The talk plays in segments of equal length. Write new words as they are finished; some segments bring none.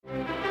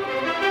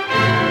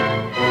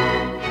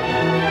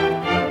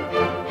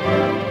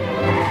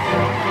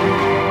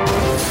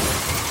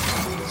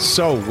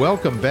So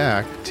welcome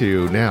back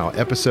to now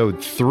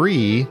episode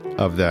 3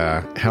 of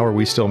the How Are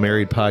We Still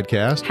Married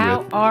podcast.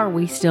 How are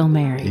we still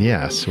married?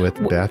 Yes,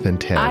 with Beth and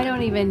Ted. I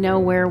don't even know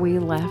where we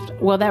left.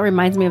 Well, that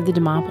reminds me of the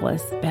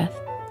Demopolis. Beth,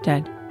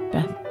 Ted,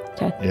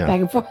 Yeah. back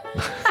and forth.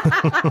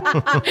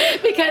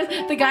 Because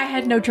the guy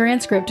had no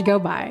transcript to go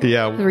by.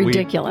 Yeah,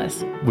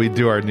 ridiculous. We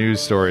do our news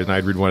story, and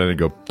I'd read one and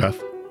go,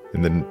 Beth,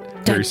 and then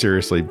very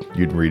seriously,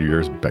 you'd read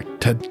yours back,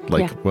 Ted.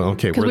 Well,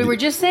 okay. Because we were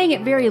just saying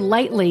it very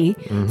lightly,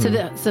 so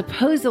that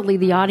supposedly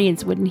the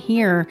audience wouldn't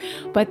hear,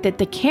 but that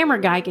the camera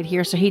guy could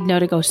hear, so he'd know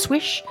to go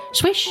swish,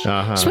 swish,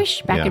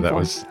 swish, back and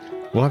forth.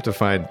 We'll have to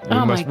find.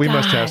 We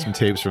must have some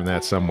tapes from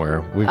that somewhere.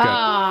 We've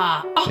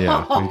got. We've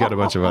got a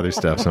bunch of other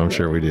stuff, so I'm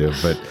sure we do.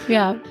 But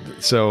yeah.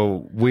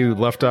 So we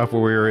left off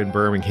where we were in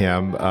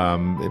Birmingham,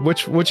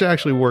 which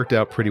actually worked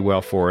out pretty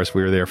well for us.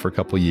 We were there for a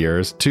couple of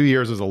years. 2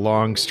 years was a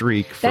long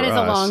streak for us. That is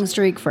a long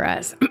streak for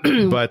us.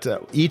 But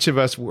each of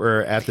us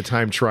were at the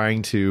time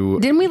trying to.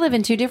 Didn't we live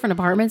in 2 different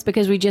apartments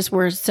because we just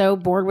were so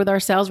bored with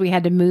ourselves we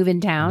had to move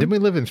in town? Didn't we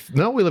live in?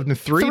 No, we lived in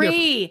three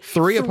apartments.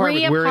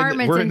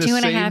 Apartments we're in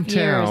 2.5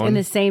 years in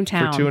the same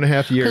town. For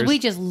 2.5 years. Because we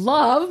just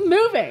love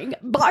moving.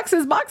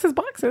 Boxes.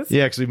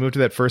 Yeah, because we moved to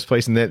that first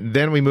place, and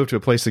then we moved to a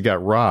place that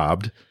got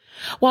robbed.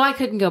 Well, I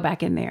couldn't go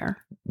back in there.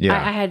 Yeah.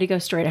 I had to go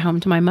straight home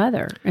to my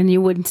mother, and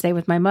you wouldn't stay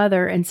with my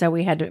mother, and so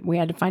we had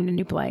to find a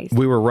new place.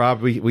 We were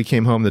robbed. We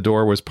came home. The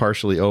door was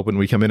partially open.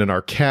 We come in, and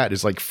our cat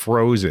is like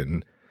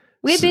frozen.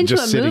 We had been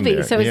to a movie,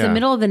 there. so it was the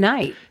middle of the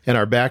night. And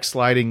our back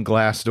sliding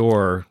glass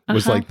door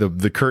was like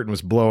the curtain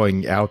was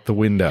blowing out the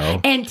window.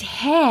 And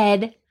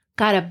Ted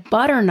got a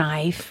butter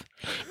knife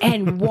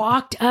and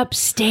walked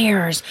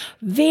upstairs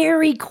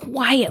very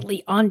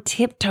quietly on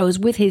tiptoes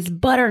with his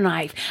butter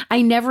knife.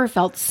 I never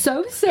felt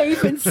so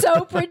safe and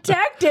so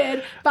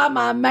protected by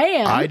my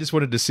man. I just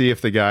wanted to see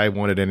if the guy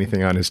wanted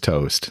anything on his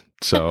toast.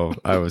 So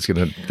I was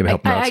gonna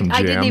help him out some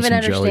jam,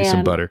 some jelly,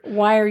 some butter.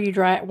 Why are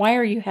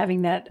you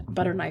having that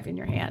butter knife in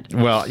your hand?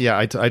 Well, yeah,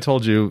 I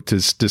told you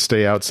to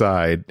stay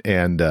outside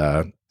and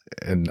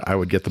I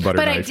would get the butter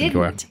knife. But I and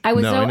go didn't.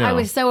 I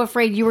was so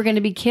afraid you were going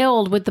to be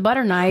killed with the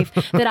butter knife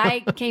that I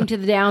came to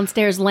the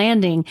downstairs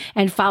landing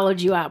and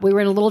followed you up. We were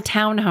in a little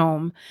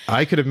townhome.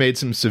 I could have made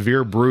some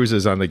severe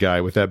bruises on the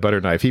guy with that butter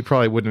knife. He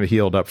probably wouldn't have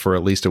healed up for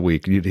at least a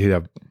week. He'd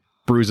have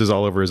bruises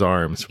all over his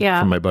arms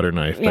from my butter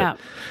knife.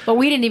 But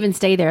we didn't even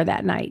stay there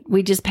that night.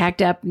 We just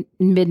packed up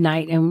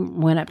midnight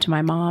and went up to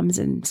my mom's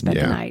and spent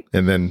the night.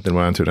 And then went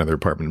on to another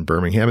apartment in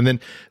Birmingham. And then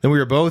we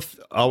were both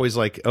always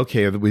like,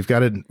 okay, we've got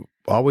to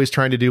always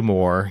trying to do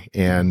more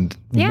and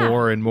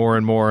more and more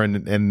and more.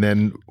 And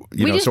then,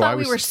 we thought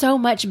we were so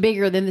much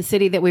bigger than the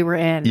city that we were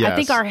in. Yes. I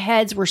think our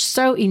heads were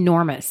so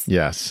enormous.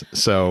 Yes.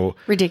 So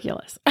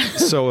ridiculous.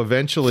 So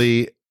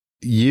eventually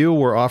you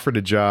were offered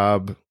a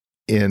job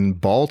in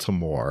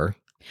Baltimore.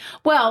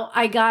 Well,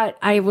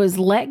 I was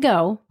let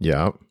go.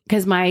 Yeah.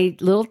 Because my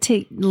little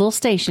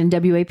station,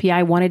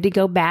 WAPI, wanted to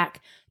go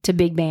back to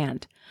big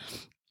band.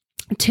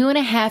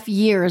 2.5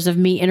 years of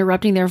me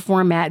interrupting their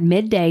format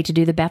midday to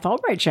do the Beth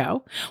Albright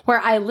Show, where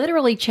I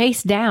literally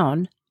chased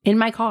down in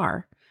my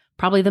car,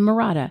 probably the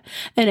Murata,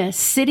 in a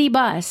city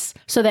bus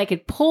so they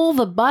could pull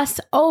the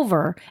bus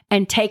over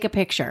and take a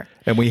picture.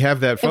 And we have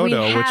that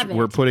photo, which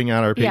we're putting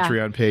on our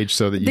Patreon page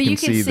so that you can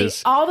see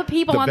this. All the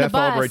people on the bus. The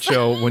Beth Albright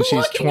Show when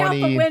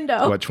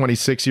she's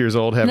 26 years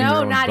old, having her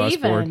own bus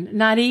board?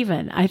 Not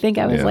even. I think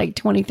I was like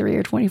 23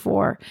 or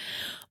 24.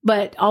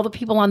 But all the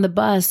people on the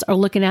bus are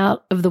looking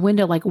out of the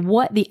window like,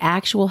 what the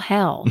actual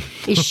hell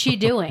is she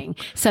doing?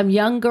 Some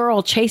young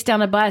girl chased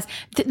down a bus.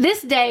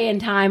 This day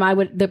and time,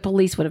 the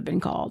police would have been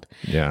called.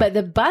 Yeah. But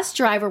the bus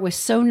driver was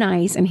so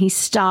nice, and he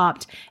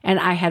stopped, and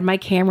I had my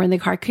camera in the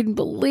car. I couldn't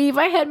believe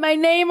I had my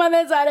name on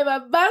the side of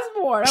a bus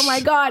board. Oh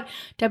my God.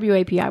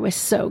 WAPI was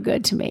so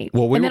good to me.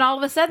 Well, and then all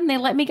of a sudden, they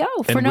let me go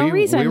for no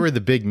reason. We were the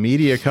big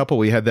media couple.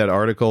 We had that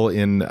article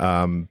in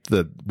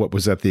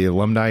the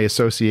Alumni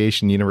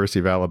Association, University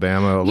of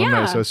Alabama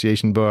Alumni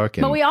Association book.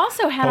 But we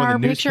also had our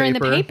picture in the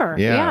paper.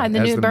 Yeah, in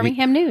the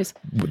Birmingham News.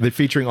 They're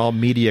featuring all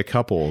media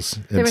couples.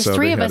 There was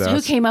 3 of us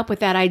who came up with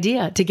that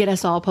idea to get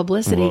us all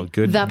publicity. Well,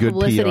 good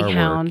publicity PR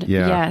hound. Work.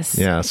 Yeah. Yes.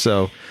 Yeah.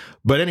 So,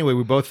 but anyway,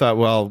 we both thought,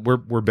 well,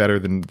 we're better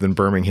than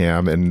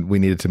Birmingham, and we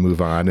needed to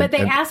move on. But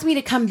they asked me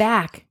to come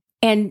back,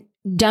 and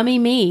dummy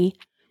me,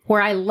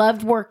 where I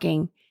loved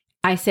working,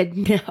 I said,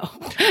 no,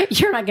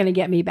 you're not going to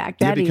get me back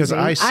that easy.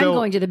 I'm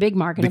going to the big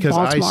market in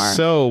Baltimore. Because I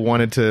so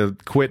wanted to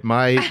quit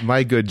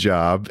my good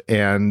job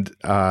and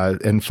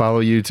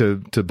follow you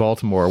to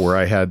Baltimore, where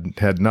I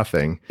had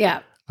nothing. Yeah.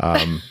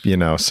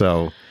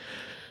 So.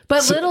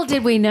 But little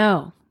did we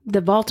know,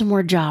 the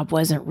Baltimore job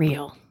wasn't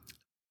real.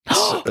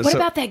 What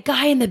about that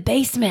guy in the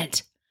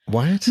basement?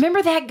 What?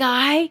 Remember that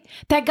guy?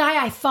 That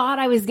guy I thought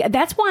I was...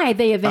 That's why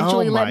they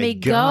eventually let me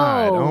go.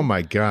 Oh,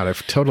 my God.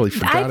 I've totally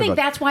forgot I think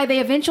that's why they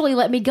eventually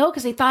let me go,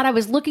 because they thought I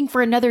was looking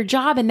for another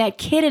job, and that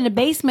kid in the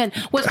basement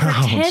was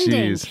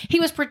pretending.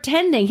 He was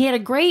pretending. He had a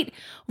great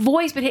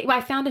voice, but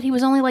I found that he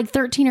was only like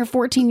 13 or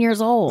 14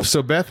 years old.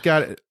 So Beth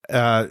got...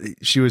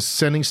 she was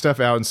sending stuff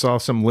out and saw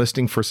some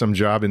listing for some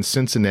job in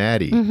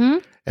Cincinnati. Mm-hmm.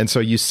 And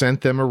so you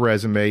sent them a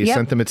resume, you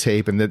sent them a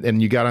tape,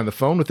 and you got on the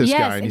phone with this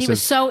guy, and he says,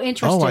 was so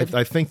interested. "Oh,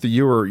 I think that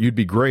you'd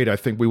be great. I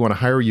think we want to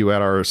hire you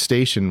at our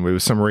station. It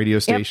was some radio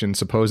station,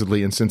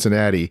 supposedly in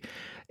Cincinnati."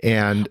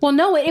 And well,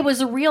 no, it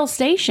was a real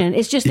station.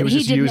 It's just that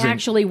he didn't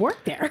actually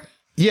work there.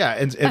 Yeah,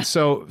 and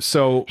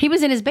so he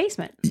was in his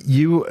basement.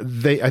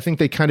 I think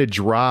they kind of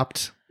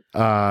dropped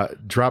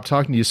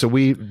talking to you. So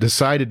we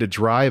decided to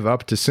drive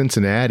up to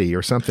Cincinnati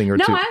or something.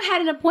 I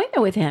had an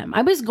appointment with him.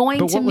 I was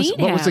going to meet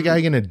him. What was the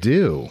guy going to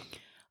do?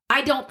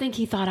 I don't think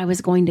he thought I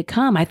was going to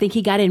come. I think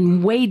he got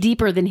in way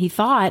deeper than he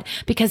thought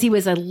because he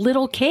was a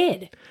little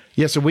kid.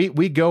 Yeah, so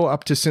we go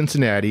up to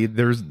Cincinnati.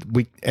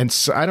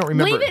 So I don't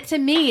remember. Leave it to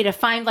me to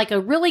find like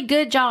a really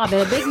good job in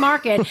a big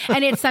market,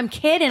 and it's some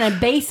kid in a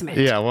basement.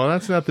 Yeah, well,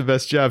 that's not the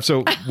best job.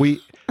 So we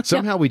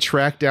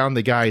track down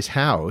the guy's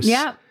house.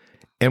 Yeah,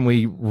 and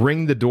we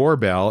ring the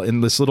doorbell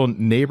in this little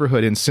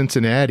neighborhood in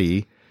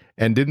Cincinnati.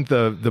 And didn't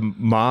the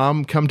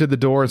mom come to the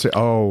door and say,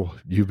 "Oh,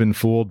 you've been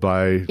fooled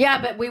by"? Yeah,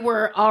 but we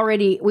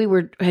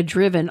had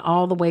driven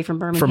all the way from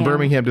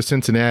Birmingham to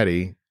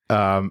Cincinnati.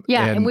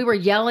 And we were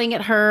yelling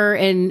at her,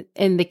 and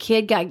the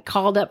kid got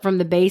called up from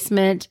the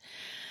basement.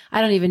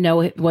 I don't even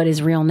know what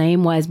his real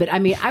name was, but I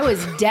mean, I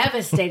was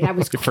devastated. I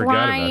was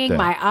crying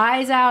my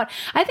eyes out.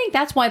 I think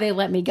that's why they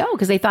let me go,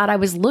 because they thought I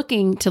was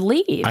looking to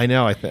leave. I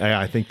know.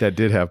 I think that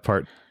did have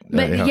part.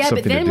 But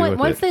then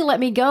once they let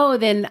me go,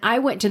 then I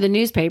went to the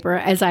newspaper,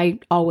 as I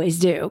always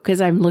do,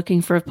 because I'm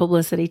looking for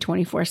publicity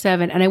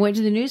 24/7. And I went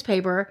to the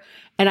newspaper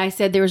and I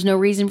said there was no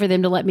reason for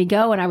them to let me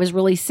go. And I was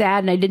really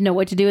sad and I didn't know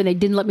what to do. And they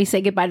didn't let me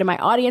say goodbye to my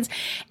audience.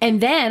 And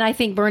then I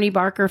think Bernie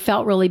Barker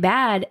felt really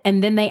bad.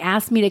 And then they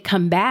asked me to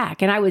come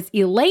back. And I was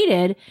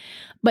elated.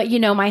 But,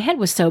 my head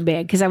was so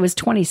big because I was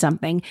 20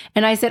 something.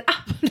 And I said,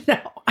 no,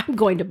 I'm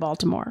going to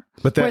Baltimore.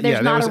 But where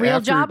there's not a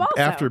real job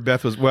also. After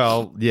Beth was,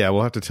 we'll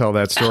have to tell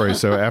that story.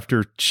 So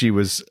after she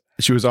was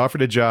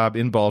offered a job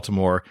in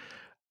Baltimore,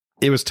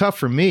 it was tough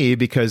for me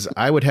because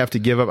I would have to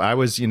give up. I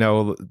was,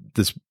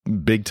 this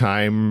big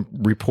time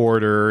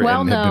reporter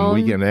and had been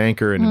weekend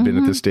anchor and had been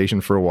at the station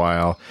for a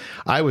while.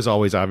 I was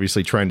always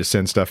obviously trying to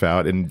send stuff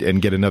out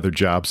and get another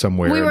job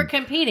somewhere. We were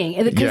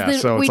competing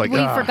because we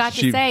forgot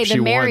to say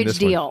the marriage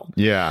deal.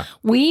 Yeah.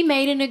 We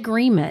made an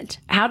agreement.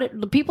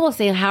 People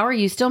say, how are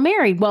you still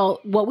married? Well,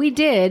 what we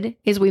did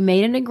is we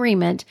made an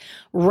agreement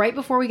right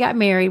before we got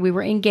married. We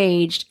were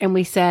engaged and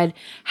we said,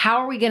 how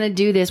are we going to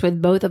do this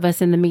with both of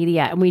us in the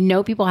media? And we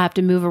know people have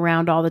to move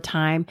around all the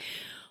time.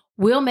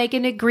 We'll make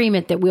an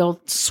agreement that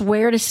we'll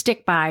swear to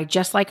stick by,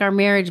 just like our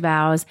marriage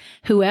vows.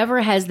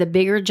 Whoever has the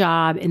bigger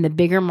job in the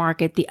bigger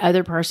market, the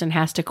other person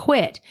has to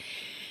quit.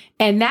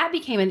 And that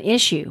became an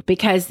issue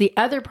because the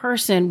other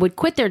person would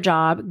quit their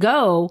job,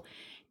 go,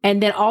 and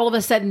then all of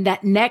a sudden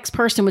that next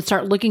person would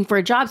start looking for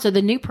a job. So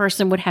the new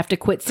person would have to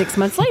quit 6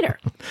 months later.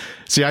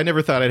 See, I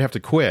never thought I'd have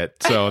to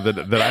quit. So that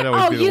I'd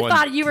always be the one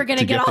thought you were going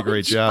to get all the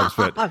great jobs.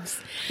 But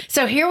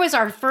so here was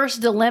our first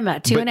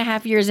dilemma,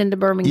 2.5 years into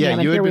Birmingham.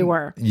 And here we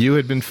were. You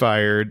had been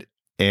fired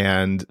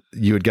and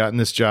you had gotten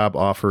this job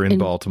offer in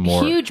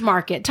Baltimore. Huge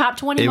market, top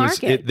 20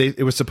 market.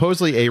 It was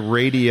supposedly a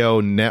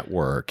radio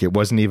network. It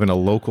wasn't even a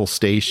local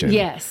station.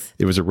 Yes.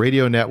 It was a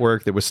radio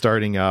network that was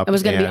starting up. It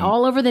was going to be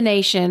all over the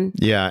nation.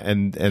 Yeah.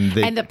 And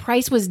the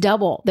price was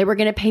double. They were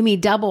going to pay me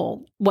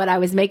double what I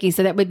was making.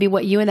 So that would be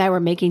what you and I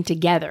were making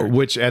together.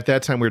 Which at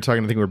that time we were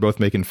talking, I think we were both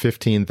making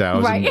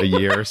 $15,000 a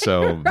year.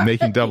 So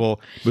making double,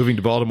 moving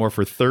to Baltimore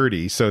for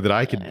 30 so that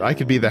I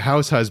could be the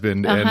house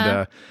husband.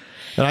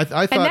 And I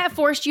thought, and that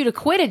forced you to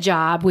quit a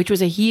job, which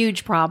was a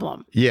huge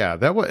problem. Yeah,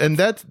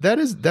 that's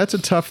a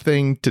tough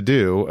thing to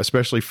do,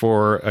 especially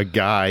for a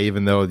guy.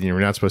 Even though we're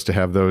not supposed to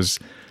have those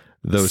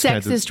sexist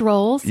kinds of,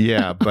 roles.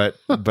 Yeah, but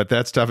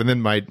that's tough. And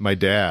then my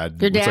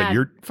dad, your dad, was like,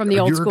 you're from the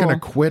old school. You're going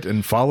to quit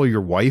and follow your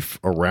wife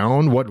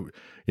around? What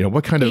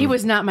kind of? He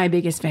was not my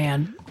biggest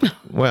fan.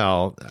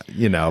 Well,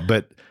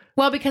 but.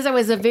 Well, because I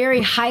was a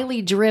very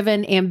highly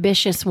driven,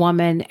 ambitious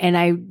woman, and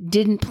I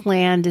didn't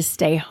plan to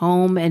stay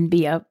home and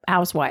be a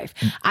housewife.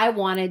 I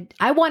wanted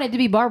to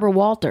be Barbara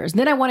Walters.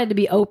 Then I wanted to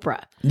be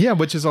Oprah. Yeah,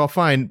 which is all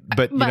fine,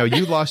 but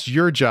you lost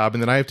your job,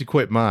 and then I have to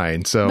quit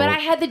mine. So, but I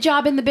had the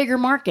job in the bigger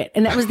market,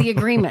 and that was the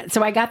agreement.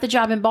 So I got the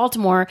job in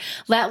Baltimore.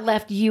 That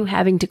left you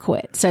having to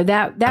quit. So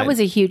that was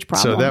a huge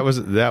problem.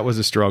 So that was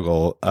a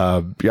struggle.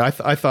 I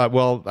thought,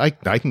 well, I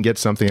can get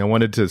something. I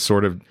wanted to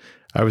sort of.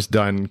 I was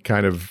done,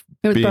 kind of.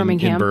 It was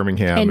Birmingham. In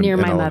Birmingham and near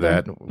my all mother.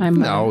 Of that.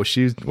 No,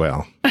 she was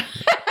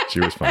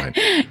fine.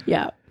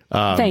 Yeah.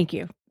 Thank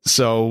you.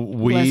 So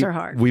Bless her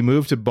heart. We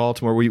moved to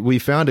Baltimore. We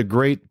found a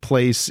great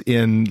place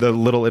in the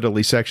Little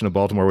Italy section of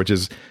Baltimore, which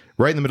is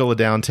right in the middle of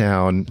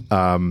downtown.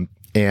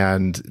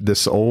 And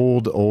this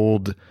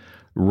old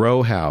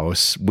row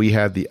house, we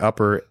had the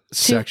upper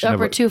section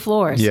upper of 2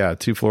 floors. Yeah,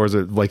 2 floors,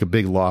 like a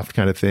big loft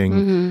kind of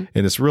thing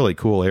in this really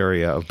cool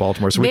area of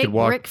Baltimore. So we Big could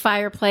walk. brick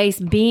fireplace,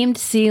 beamed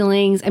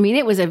ceilings. I mean,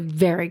 it was a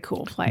very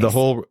cool place. The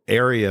whole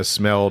area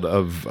smelled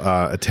of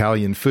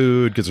Italian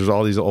food because there's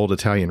all these old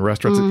Italian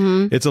restaurants.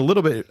 It's a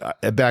little bit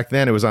back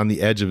then. It was on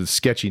the edge of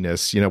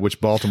sketchiness, which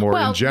Baltimore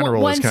in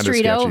general is kind of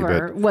sketchy. One street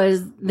over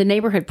was the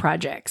neighborhood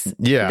projects.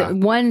 Yeah,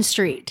 one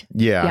street.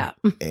 Yeah,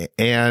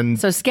 and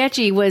so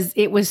sketchy was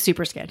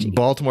super sketchy.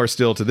 Baltimore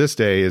still to this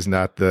day is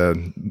not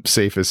the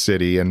safest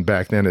city, and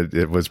back then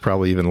it was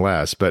probably even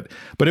less. But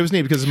it was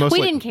neat because it's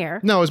mostly we didn't care.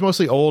 No, it was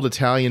mostly old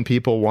Italian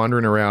people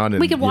wandering around,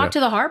 and we could walk to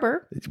the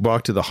harbor.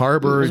 Walk to the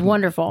harbor. It was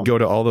wonderful. Go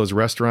to all those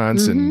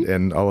restaurants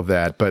and all of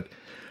that. But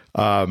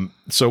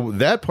so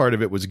that part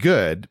of it was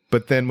good.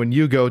 But then when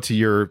you go to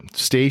your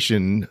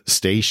station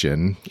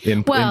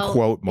in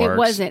quote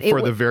marks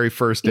for the very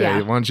first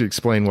day, why don't you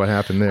explain what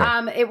happened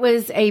there? It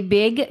was a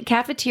big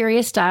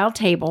cafeteria style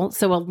table,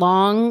 so a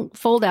long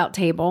fold out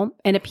table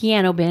and a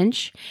piano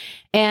bench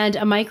and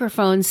a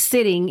microphone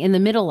sitting in the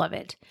middle of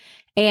it.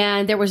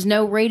 And there was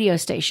no radio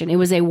station. It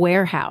was a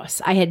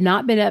warehouse. I had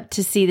not been up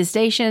to see the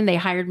station. They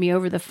hired me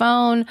over the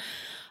phone.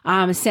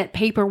 Sent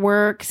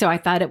paperwork. So I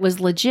thought it was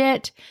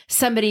legit.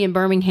 Somebody in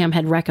Birmingham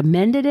had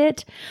recommended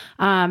it.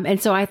 And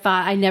so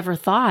I never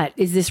thought,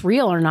 is this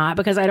real or not?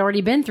 Because I'd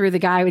already been through the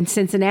guy in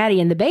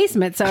Cincinnati in the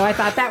basement. So I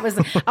thought that was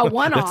a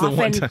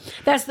one-off.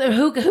 That's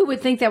who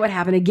would think that would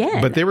happen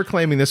again? But they were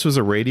claiming this was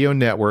a radio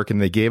network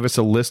and they gave us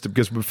a list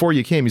because before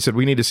you came, you said,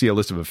 we need to see a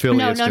list of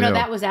affiliates. No,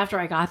 that was after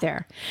I got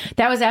there.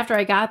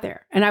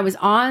 And I was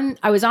on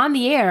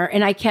the air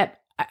and I kept,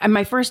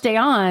 my first day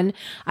on,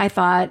 I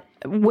thought,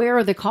 where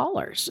are the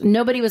callers?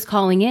 Nobody was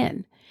calling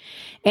in.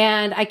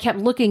 And I kept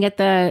looking at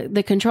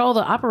the control,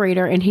 the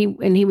operator, and he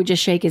would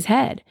just shake his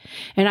head.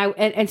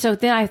 And so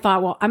then I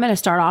thought, well, I'm going to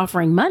start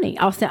offering money.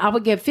 I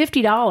would give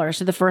 $50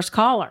 to the first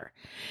caller.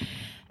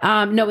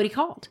 Nobody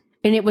called.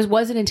 And it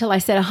wasn't until I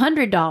said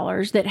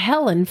 $100 that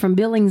Helen from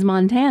Billings,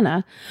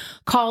 Montana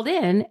called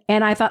in.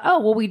 And I thought,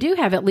 oh, well, we do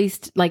have at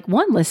least like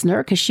one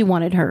listener because she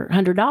wanted her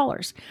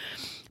 $100.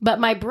 But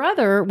my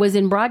brother was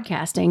in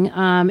broadcasting,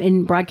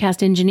 in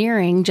broadcast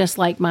engineering, just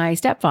like my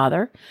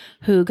stepfather,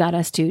 who got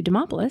us to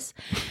Demopolis.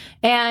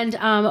 And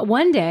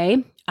one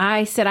day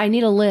I said, I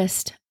need a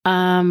list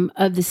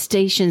of the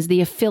stations,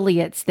 the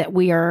affiliates that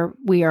we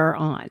are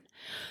on.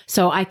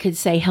 So I could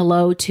say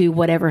hello to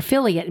whatever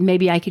affiliate, and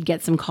maybe I could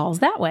get some calls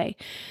that way.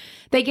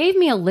 They gave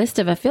me a list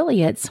of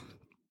affiliates.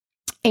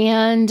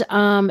 And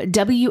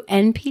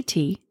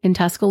WNPT in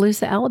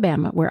Tuscaloosa,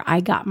 Alabama, where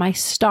I got my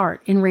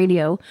start in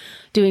radio,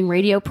 doing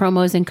radio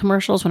promos and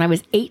commercials when I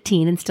was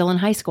 18 and still in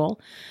high school,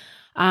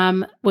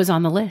 was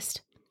on the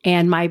list.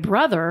 And my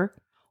brother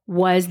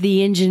was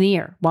the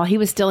engineer. While he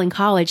was still in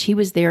college, he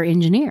was their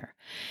engineer.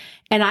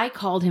 And I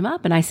called him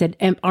up and I said,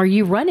 are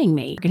you running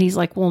me? And he's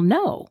like, well,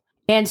 no.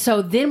 And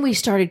so then we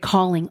started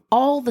calling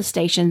all the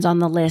stations on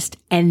the list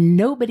and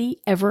nobody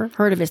ever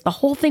heard of us. The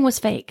whole thing was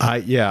fake.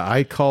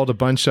 I called a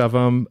bunch of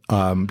them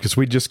because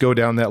we just go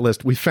down that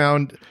list. We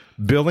found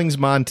Billings,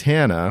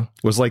 Montana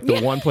was like the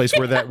one place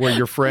where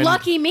your friend.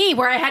 Lucky me,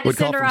 where I had to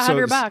send her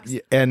 $100.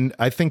 And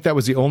I think that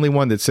was the only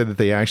one that said that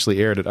they actually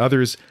aired it.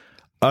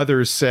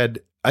 Others said,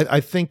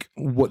 I think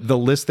what the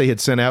list they had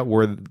sent out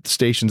were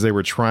stations they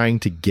were trying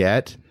to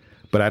get.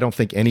 But I don't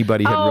think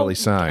anybody had really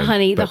signed.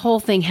 Honey, the whole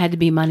thing had to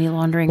be money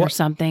laundering or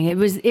something. It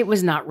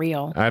was not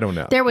real. I don't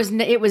know. It was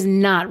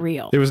not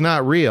real. It was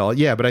not real.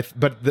 Yeah,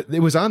 but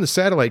it was on the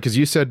satellite because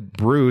you said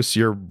Bruce,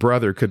 your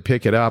brother, could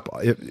pick it up.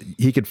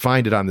 He could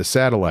find it on the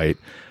satellite.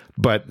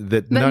 But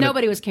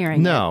nobody was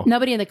carrying it.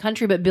 Nobody in the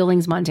country but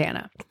Billings,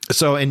 Montana.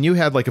 So, and you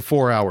had like a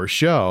 4-hour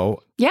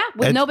show. Yeah,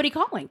 with nobody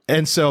calling.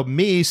 And so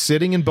me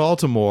sitting in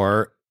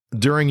Baltimore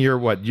during you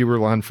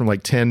were on from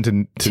like 10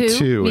 to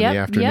 2 in the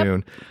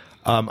afternoon. Yep.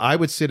 I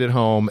would sit at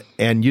home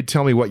and you'd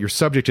tell me what your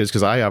subject is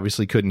because I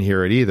obviously couldn't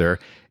hear it either.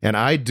 And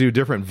I'd do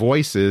different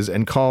voices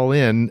and call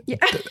in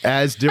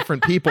as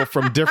different people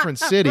from different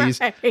cities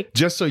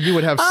just so you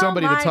would have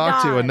somebody to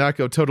talk to and not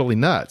go totally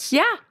nuts.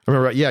 Yeah. I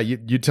remember,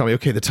 you'd tell me,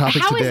 okay, the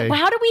topic today.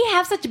 How do we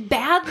have such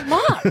bad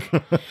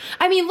luck?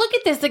 I mean, look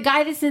at this. The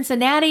guy in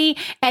Cincinnati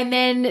and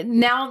then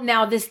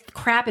now this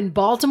crap in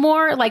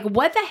Baltimore. Like,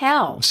 what the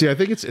hell? See, I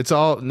think it's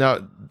all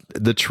now.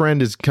 The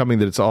trend is coming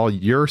that it's all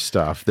your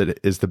stuff that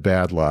is the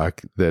bad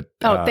luck.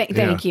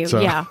 Thank you.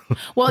 So. Yeah.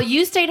 Well,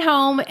 you stayed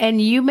home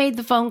and you made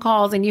the phone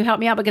calls and you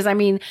helped me out because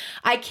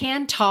I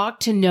can talk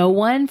to no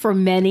one for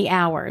many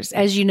hours,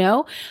 as you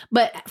know,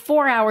 but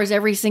 4 hours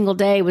every single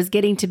day was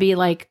getting to be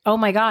like, oh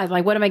my God,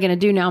 like, what am I going to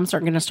do now? I'm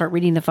going to start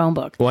reading the phone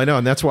book. Well, I know.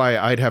 And that's why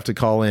I'd have to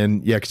call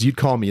in. Yeah. Cause you'd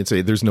call me and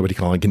say, there's nobody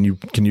calling. Can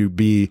you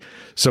be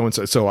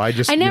so-and-so? So I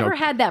never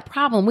had that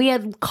problem. We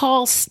had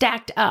calls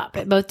stacked up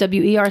at both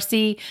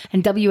WERC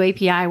and WAPI,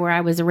 where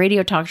I was a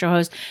radio talk show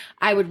host.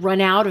 I would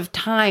run out of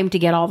time to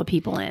get all the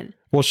people in.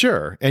 Well,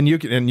 sure. And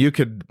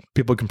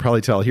people can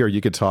probably tell here, you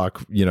could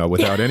talk,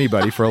 without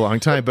anybody for a long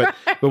time. But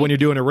when you're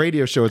doing a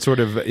radio show, it sort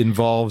of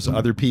involves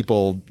other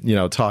people,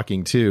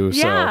 talking too.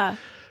 Yeah.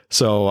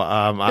 So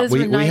Those were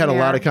we had a lot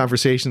nightmare. of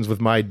conversations with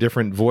my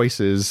different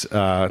voices,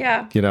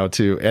 Yeah. you know,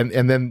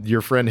 and then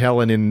your friend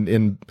Helen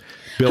in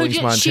Billings,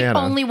 She Montana.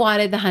 only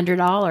wanted the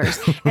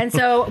 $100. And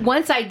so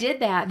once I did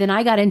that, then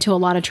I got into a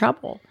lot of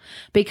trouble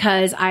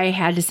because I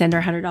had to send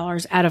her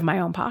 $100 out of my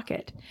own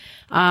pocket.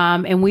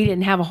 And we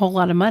didn't have a whole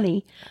lot of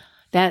money.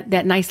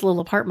 That nice little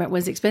apartment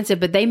was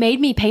expensive, but they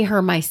made me pay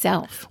her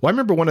myself. Well, I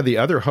remember one of the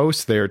other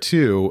hosts there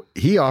too.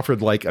 He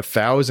offered like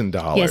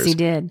 $1,000. Yes, he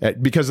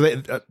did. Because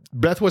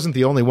Beth wasn't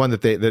the only one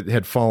that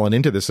had fallen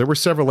into this. There were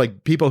several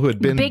like people who had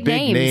been Big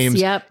big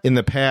names, yep. in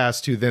the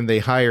past who then they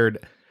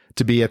hired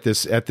to be at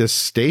this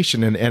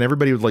station, and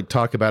everybody would like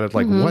talk about it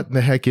like, what in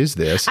the heck is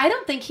this? I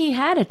don't think he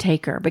had a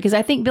taker because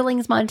I think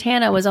Billings,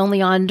 Montana was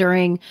only on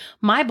during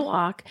my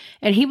block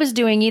and he was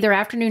doing either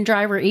afternoon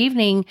drive or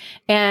evening.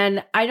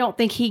 And I don't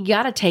think he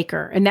got a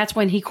taker. And that's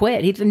when he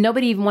quit.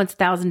 Nobody even wants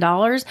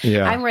 $1,000.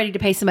 Yeah. I'm ready to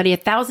pay somebody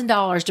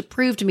 $1,000 to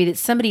prove to me that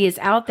somebody is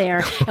out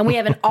there and we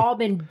haven't all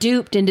been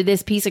duped into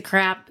this piece of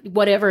crap,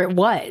 whatever it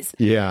was.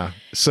 Yeah.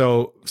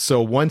 So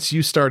once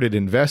you started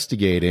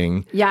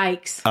investigating,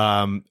 Yikes.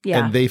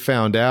 Yeah. and they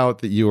found out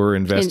that you were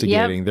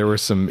investigating, there were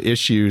some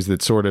issues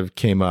that sort of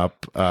came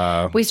up.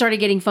 We started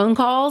getting phone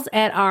calls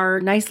at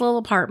our nice little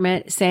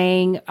apartment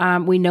saying,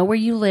 we know where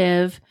you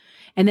live.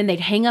 And then they'd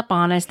hang up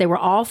on us. They were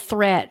all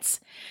threats.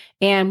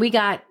 And we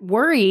got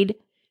worried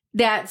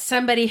that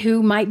somebody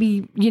who might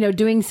be,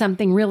 doing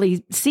something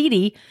really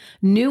seedy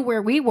knew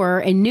where we were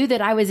and knew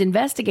that I was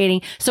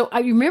investigating. So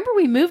I remember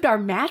we moved our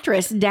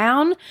mattress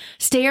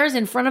downstairs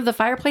in front of the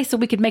fireplace so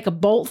we could make a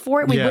bolt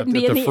for it. We wouldn't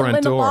be at in the front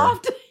the door.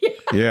 loft.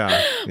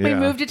 Yeah. We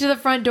moved it to the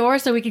front door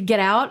so we could get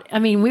out. I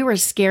mean, we were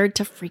scared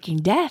to freaking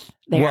death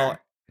there. Well,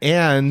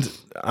 and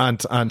on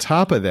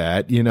top of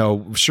that,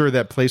 sure,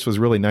 that place was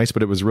really nice,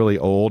 but it was really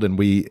old,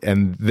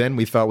 and then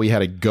we thought we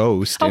had a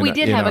ghost. Oh, we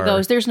did have a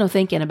ghost. There's no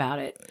thinking about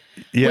it.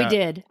 Yeah. We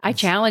did. I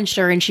challenged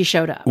her and she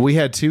showed up. We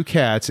had two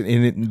cats,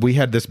 and we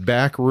had this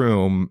back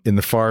room in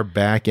the far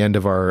back end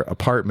of our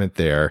apartment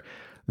there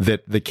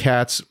that the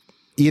cats,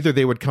 either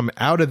they would come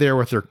out of there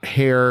with their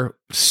hair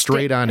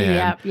straight on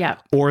end,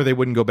 or they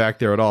wouldn't go back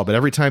there at all. But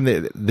every time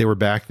they were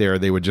back there,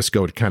 they would just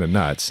go kind of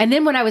nuts. And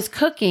then when I was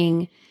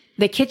cooking,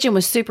 the kitchen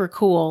was super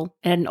cool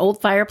and an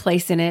old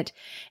fireplace in it.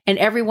 And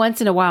every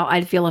once in a while,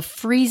 I'd feel a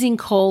freezing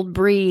cold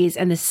breeze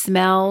and the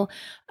smell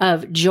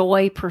of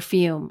Joy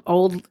perfume,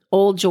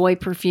 old Joy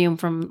perfume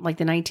from like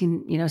the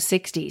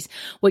 1960s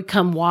would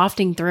come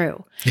wafting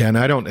through. Yeah, and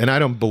I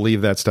don't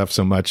believe that stuff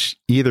so much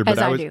either. But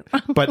I do.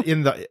 But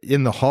in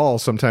the hall,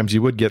 sometimes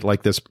you would get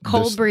like this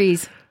cold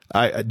breeze.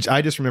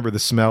 I just remember the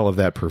smell of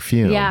that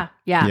perfume. Yeah.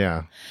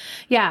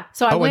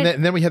 So I went.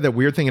 And then we had that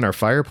weird thing in our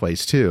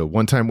fireplace too.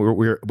 One time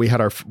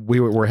we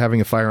were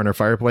having a fire on our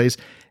fireplace,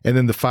 and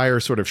then the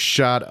fire sort of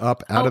shot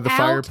up out of the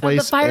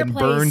fireplace and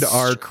burned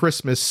our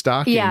Christmas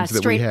stockings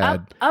that we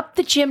had up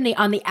the chimney,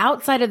 on the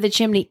outside of the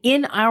chimney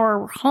in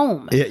our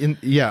home. Up the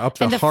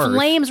and the hearth.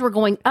 Flames were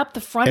going up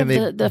the front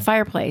of the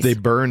fireplace. They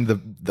burned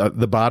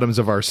the bottoms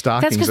of our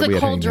stockings. That's because the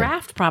cold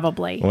draft,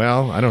 probably.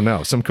 Well, I don't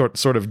know, some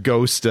sort of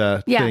ghost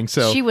thing.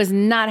 So she was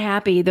not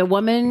happy. The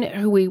woman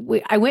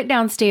who I went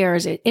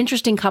downstairs, an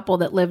interesting couple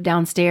that lived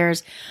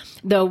downstairs.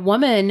 The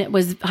woman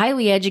was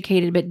highly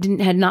educated, but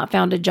had not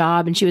found a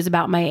job. And she was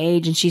about my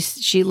age. And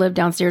she lived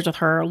downstairs with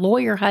her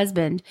lawyer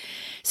husband.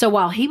 So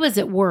while he was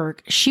at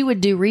work, she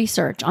would do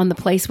research on the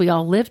place we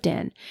all lived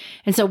in.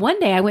 And so one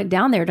day I went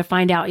down there to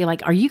find out,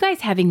 are you guys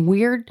having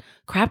weird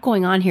crap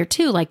going on here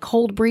too? Like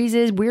cold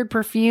breezes, weird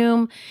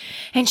perfume.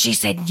 And she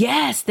said,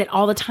 yes, that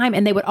all the time.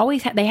 And they would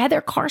always they had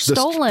their car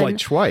stolen. Like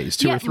twice,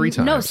 two or three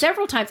times. No,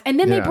 several times. And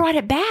then they brought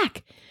it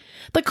back.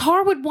 The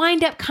car would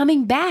wind up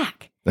coming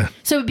back.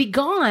 So it'd be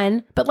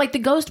gone, but like the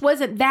ghost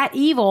wasn't that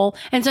evil.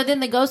 And so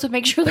then the ghost would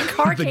make sure the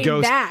car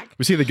came back.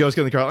 We see the ghost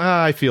get in the car.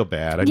 I feel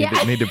bad.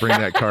 I need to bring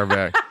that car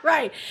back.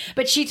 Right.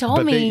 But she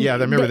told me. I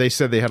remember they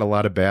said they had a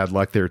lot of bad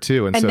luck there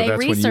too. And so that's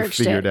when you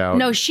figured out.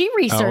 No, she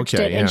researched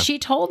it. And she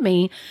told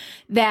me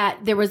that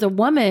there was a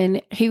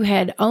woman who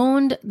had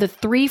owned the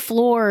 3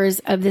 floors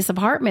of this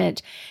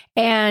apartment.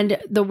 And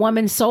the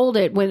woman sold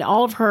it when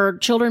all of her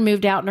children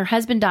moved out and her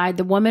husband died.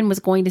 The woman was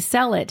going to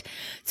sell it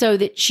so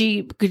that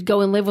she could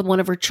go and live with one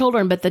of her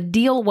children. But the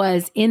deal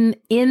was in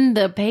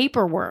the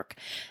paperwork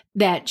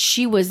that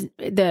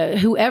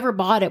whoever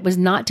bought it was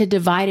not to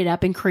divide it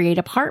up and create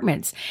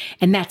apartments.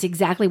 And that's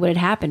exactly what had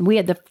happened. We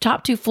had the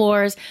top 2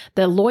 floors.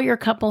 The lawyer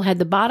couple had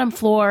the bottom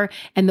floor.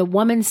 And the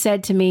woman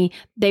said to me,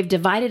 they've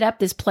divided up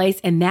this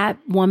place and that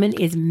woman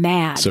is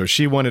mad. So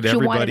she wanted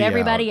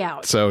everybody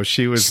out. So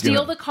she was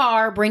steal the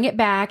car, bring it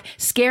back,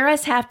 scare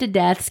us half to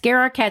death,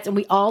 scare our cats. And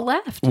we all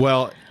left.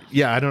 Well,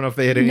 yeah, I don't know if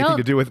they had anything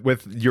to do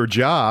with your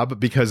job,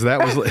 because that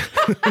was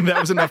that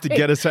was enough to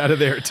get us out of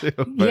there too.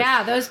 But.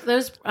 Yeah,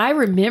 those I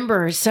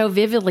remember so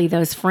vividly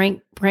those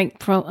prank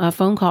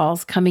phone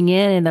calls coming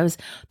in, and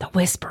the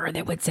whisper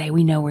that would say,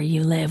 "We know where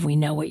you live, we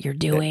know what you're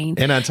doing,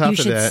 and on top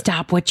you of that,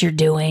 stop what you're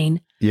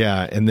doing."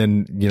 Yeah. And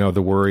then,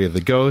 the worry of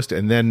the ghost.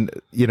 And then,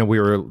 we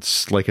were,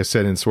 like I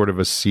said, in sort of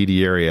a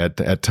seedy area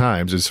at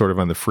times. It's sort of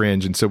on the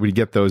fringe. And so we'd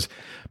get those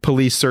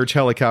police search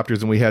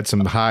helicopters, and we had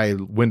some high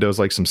windows,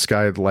 like some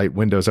skylight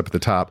windows up at the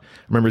top.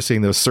 I remember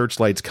seeing those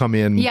searchlights come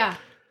in. Yeah.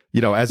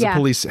 As the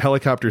police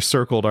helicopter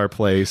circled our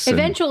place.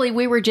 Eventually,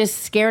 we were just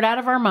scared out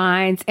of our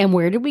minds. And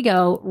where did we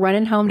go?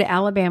 Running home to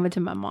Alabama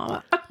to my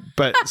mama.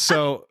 But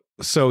so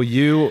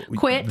you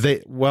quit?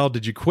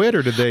 Did you quit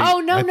or did they? Oh,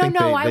 no.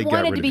 I they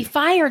wanted to be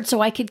fired so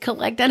I could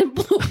collect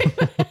unemployment.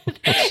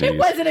 It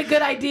wasn't a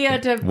good idea for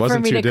me to quit.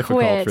 Wasn't too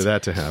difficult for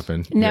that to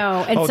happen.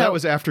 No. And that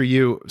was after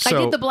you. I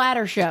did the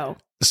bladder show.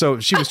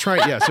 So she was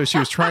trying, so she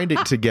was trying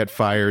to get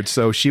fired.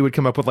 So she would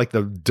come up with like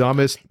the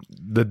dumbest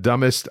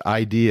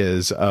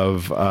ideas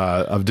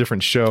of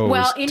different shows.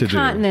 Well,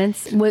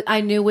 incontinence,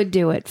 I knew would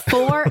do it.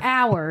 4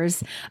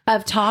 hours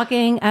of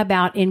talking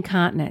about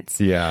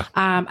incontinence. Yeah.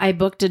 I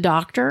booked a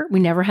doctor.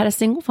 We never had a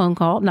single phone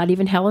call. Not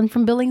even Helen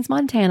from Billings,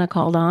 Montana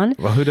called on.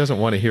 Well, who doesn't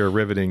want to hear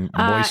riveting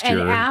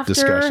moisture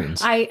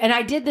discussions?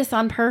 I did this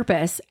on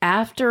purpose.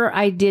 After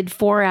I did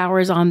 4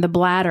 hours on the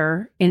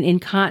bladder and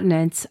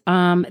incontinence,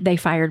 they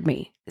fired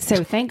me.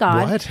 So thank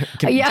God. What?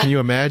 Can you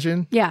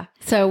imagine? Yeah.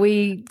 So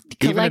we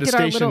collected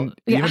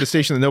even a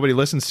station that nobody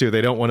listens to,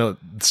 they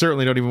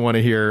certainly don't even want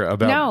to hear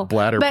about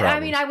bladder problems. I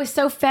mean, I was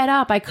so fed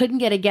up. I couldn't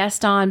get a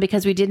guest on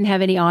because we didn't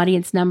have any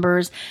audience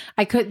numbers.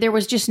 There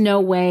was just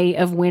no way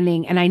of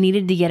winning, and I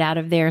needed to get out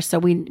of there. So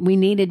we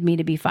needed me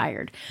to be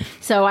fired.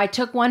 So I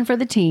took one for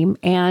the team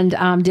and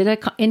did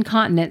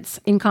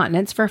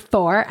incontinence for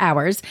 4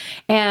 hours.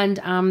 And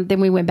then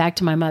we went back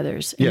to my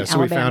mother's. Yeah. So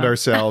Alabama. We found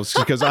ourselves,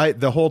 because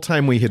the whole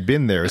time we had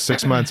been there,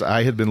 6 months,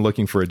 I had been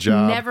looking for a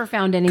job. Never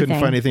found anything.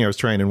 Couldn't find anything. I was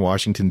trying in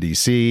Washington,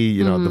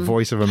 D.C., the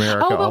Voice of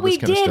America, all this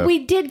kind of stuff.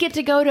 We did get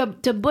to go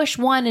to Bush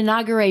 1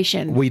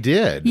 inauguration. We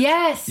did.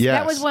 Yes.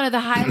 That was one of the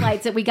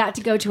highlights that we got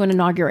to go to an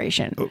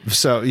inauguration.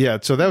 So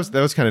that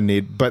was kind of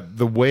neat. But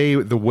the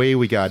way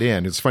we got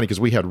in, it's funny because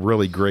we had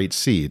really great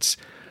seats.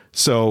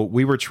 So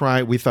we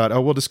thought,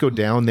 we'll just go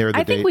down there.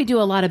 I think we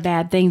do a lot of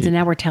bad things, and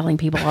now we're telling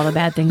people all the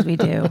bad things we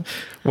do.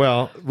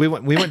 Well, we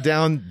went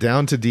down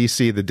to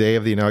D.C. the day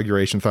of the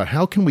inauguration, thought,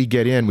 how can we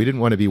get in? We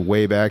didn't want to be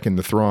way back in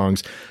the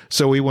throngs.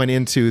 So we went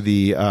into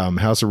the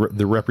House of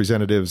the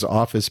Representatives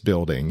office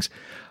buildings.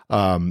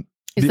 Was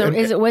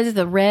it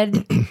the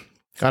red?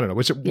 I don't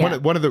know.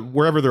 One of the,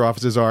 wherever their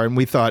offices are. And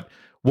we thought,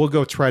 we'll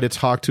go try to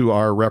talk to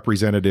our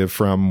representative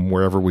from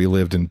wherever we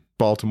lived in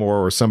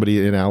Baltimore, or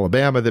somebody in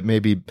Alabama that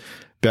maybe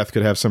Beth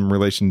could have some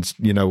relations,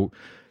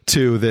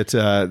 to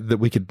that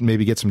we could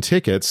maybe get some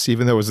tickets,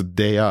 even though it was a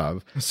day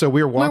of. So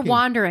we're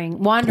wandering.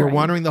 We're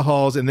wandering the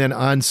halls, and then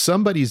on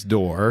somebody's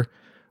door,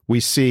 we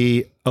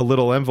see a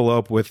little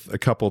envelope with a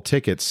couple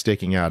tickets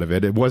sticking out of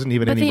it. It wasn't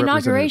even any. But the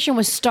inauguration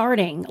was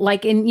starting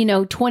like in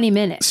 20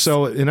 minutes.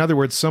 So in other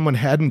words, someone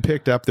hadn't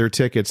picked up their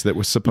tickets that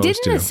was supposed to.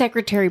 Didn't the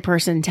secretary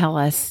person tell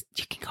us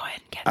you can go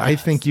ahead and get those? I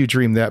think you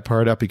dreamed that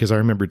part up because I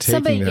remember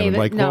taking them.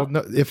 Like, no. Well,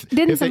 no,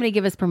 didn't somebody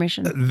give us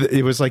permission?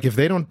 It was like if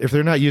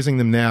they're not using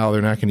them now,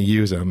 they're not going to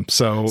use them.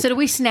 So do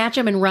we snatch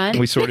them and run?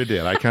 We sort of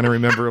did. I kind of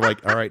remember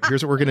like, all right,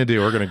 here's what we're going to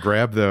do. We're going to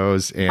grab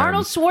those. And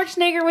Arnold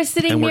Schwarzenegger was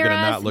sitting near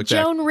us.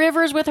 Joan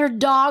Rivers with her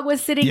dog was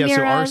sitting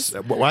near us.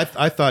 Well,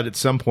 I thought at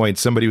some point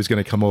somebody was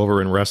going to come over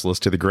and wrestle us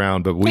to the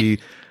ground, but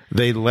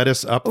they let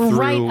us up through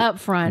right up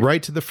front,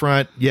 right to the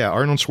front. Yeah,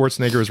 Arnold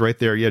Schwarzenegger was right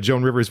there. Yeah,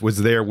 Joan Rivers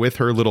was there with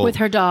her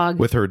dog.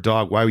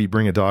 Why would you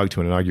bring a dog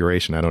to an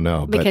inauguration? I don't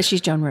know. Because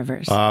she's Joan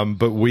Rivers.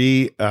 But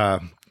we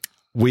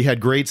had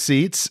great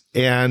seats,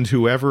 and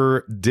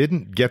whoever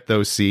didn't get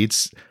those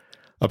seats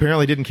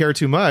apparently didn't care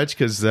too much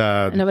because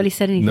nobody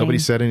said anything. Nobody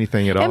said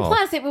anything at all. And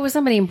plus, if it was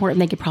somebody important,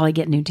 they could probably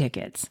get new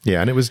tickets.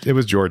 Yeah, and it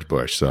was George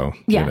Bush, so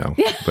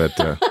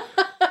but.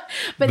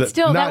 But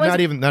still,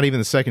 not even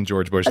the second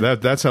George Bush.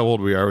 That's how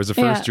old we are. It was the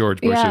first George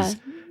Bush's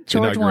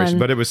inauguration.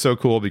 But it was so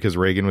cool because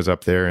Reagan was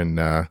up there, and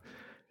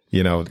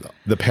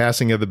the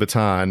passing of the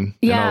baton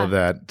and all of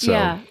that. So,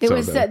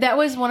 that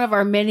was one of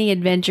our many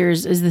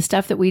adventures. Is the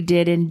stuff that we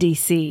did in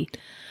D.C.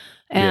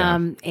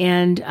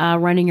 And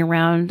running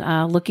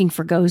around looking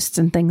for ghosts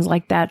and things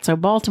like that. So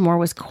Baltimore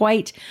was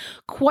quite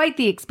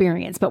the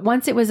experience. But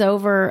once it was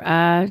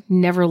over,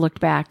 never looked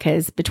back,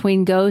 because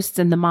between ghosts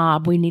and the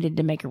mob, we needed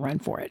to make a run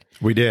for it.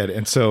 We did.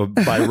 And so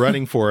by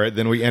running for it,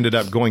 then we ended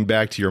up going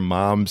back to your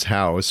mom's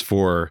house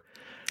for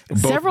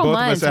several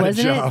months,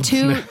 wasn't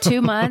it?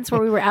 2 months where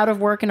we were out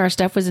of work and our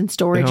stuff was in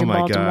storage in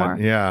Baltimore. God.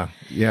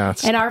 Yeah.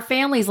 And our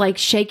family's like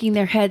shaking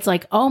their heads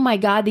like, oh my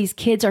God, these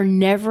kids are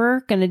never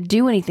going to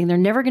do anything. They're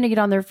never going to get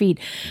on their feet.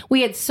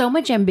 We had so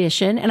much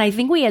ambition, and I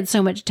think we had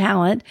so much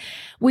talent.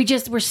 We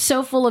just were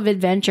so full of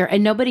adventure,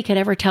 and nobody could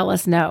ever tell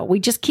us no. We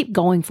just keep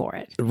going for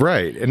it.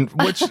 Right. And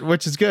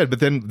which is good. But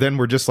then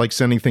we're just like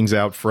sending things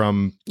out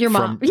from your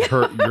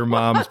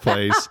mom's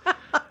place.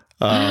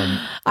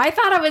 I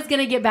thought I was going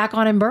to get back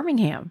on in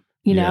Birmingham.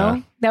 You know,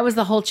 Yeah. that was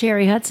the whole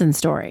Cherry Hudson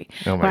story,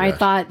 Oh my where I gosh.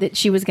 thought that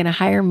she was going to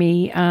hire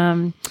me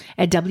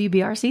at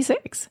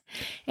WBRC6.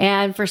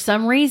 And for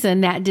some reason,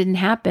 that didn't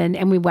happen.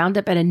 And we wound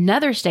up at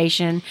another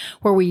station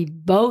where we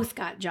both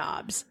got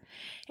jobs.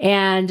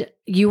 And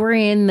you were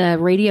in the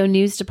radio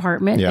news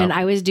department, Yeah. and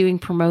I was doing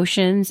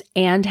promotions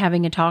and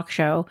having a talk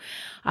show.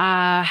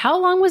 How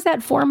long was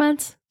that? 4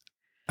 months?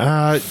 4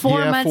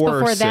 months 4 or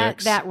before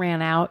 6. that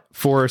ran out.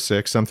 4 or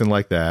 6, something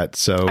like that.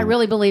 So I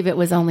really believe it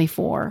was only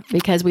 4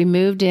 because we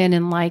moved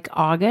in like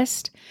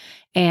August,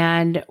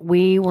 and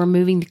we were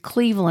moving to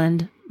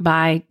Cleveland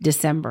by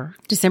December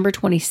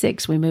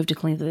 26th. We moved to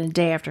Cleveland the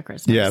day after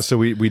Christmas. yeah, so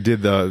we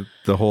did the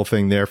whole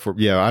thing there for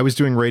I was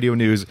doing radio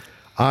news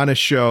on a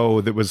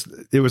show that was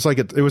it was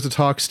a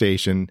talk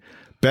station.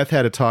 Beth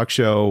had a talk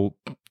show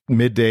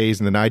middays,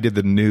 and then I did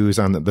the news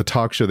on the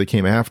talk show that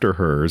came after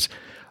hers,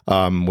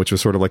 which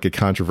was sort of like a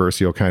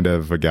controversial kind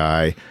of a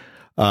guy.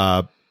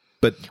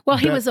 But Well,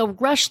 he was a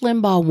Rush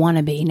Limbaugh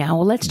wannabe. Now,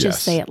 let's just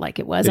Yes, say it like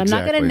it was. I'm not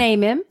going exactly. to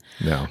name him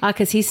no.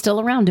 because he's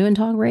still around doing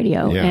talk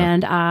radio. Yeah.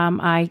 And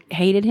I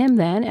hated him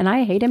then, and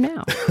I hate him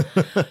now.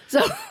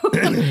 So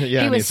Yeah, he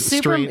and was he's a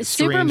super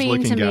strange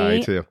mean to looking guy,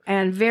 me too.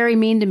 and very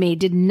mean to me.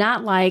 Did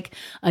not like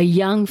a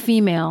young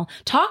female.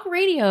 Talk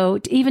radio,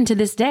 even to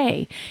this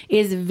day,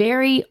 is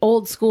very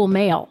old school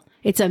male.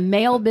 It's a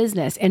male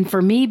business. And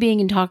for me, being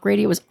in talk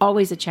radio was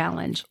always a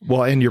challenge.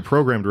 Well, and your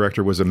program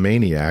director was a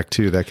maniac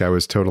too. That guy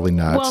was totally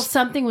nuts. Well,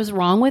 something was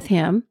wrong with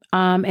him,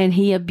 and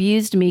he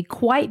abused me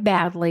quite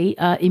badly,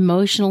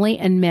 emotionally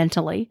and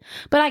mentally.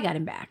 But I got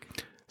him back.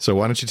 So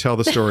why don't you tell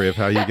the story of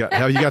how you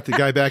got the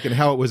guy back, and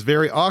how it was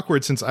very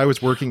awkward since I was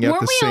working at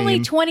Weren't the we same. only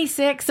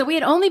 26? So we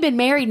had only been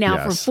married now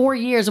for Yes. 4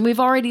 years, and we've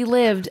already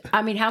lived.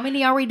 I mean, how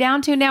many are we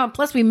down to now? And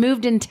plus, we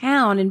moved in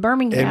town in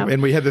Birmingham.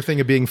 And we had the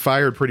thing of being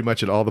fired pretty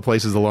much at all the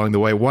places along the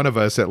way. One of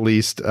us, at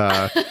least,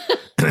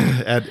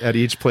 at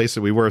each place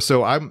that we were.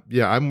 So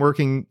I'm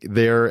working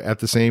there at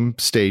the same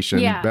station.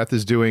 Yeah. Beth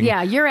is doing.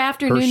 Yeah, your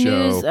afternoon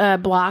show.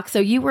 news block. So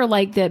you were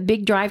like the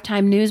big drive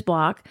time news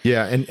block.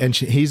 Yeah, and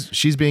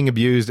she's being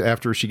abused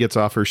after she gets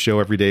off her show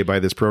every day by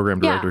this program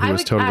director who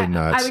was totally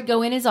nuts. I would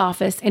go in his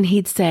office and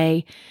he'd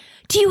say,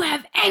 "Do you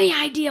have any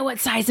idea what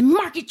size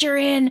market you're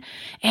in?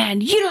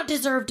 And you don't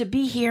deserve to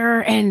be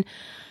here."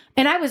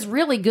 And I was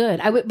really good.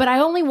 But I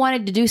only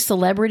wanted to do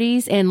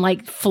celebrities and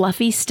like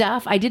fluffy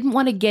stuff. I didn't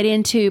want to get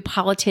into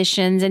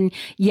politicians and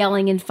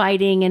yelling and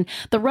fighting. And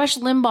the Rush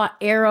Limbaugh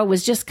era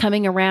was just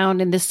coming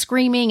around, and the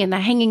screaming and the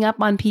hanging up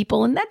on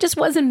people. And that just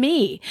wasn't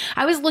me.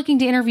 I was looking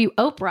to interview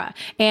Oprah,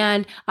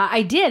 and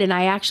I did. And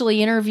I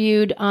actually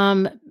interviewed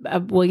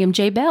William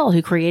J. Bell,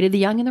 who created The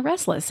Young and the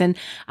Restless. And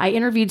I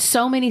interviewed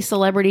so many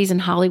celebrities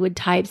and Hollywood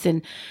types,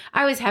 and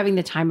I was having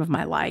the time of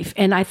my life.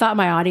 And I thought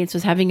my audience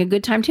was having a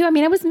good time too. I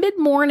mean, I was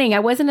mid-morning. I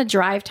wasn't a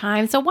drive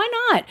time. So why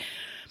not?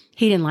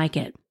 He didn't like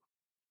it.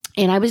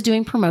 And I was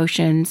doing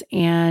promotions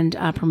and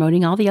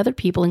promoting all the other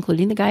people,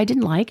 including the guy I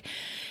didn't like.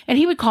 And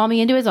he would call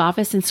me into his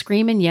office and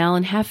scream and yell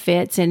and have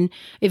fits. And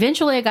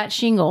eventually I got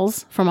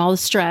shingles from all the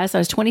stress. I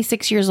was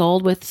 26 years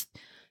old with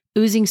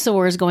oozing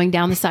sores going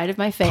down the side of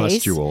my face.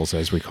 Pustules,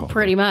 as we call them.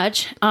 Pretty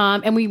much.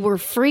 And we were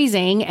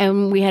freezing,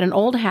 and we had an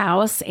old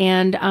house.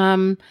 And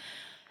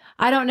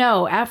I don't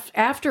know.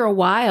 After a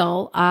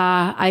while,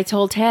 I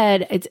told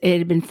Ted it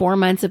had been 4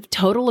 months of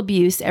total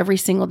abuse every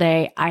single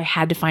day. I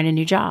had to find a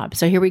new job.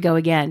 So here we go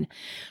again.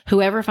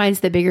 Whoever finds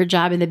the bigger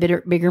job in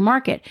the bigger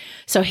market.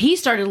 So he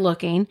started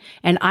looking,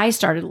 and I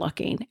started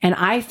looking, and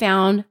I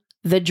found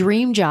the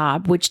dream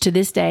job, which to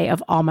this day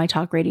of all my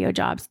talk radio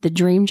jobs, the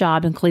dream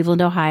job in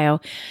Cleveland, Ohio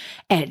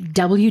at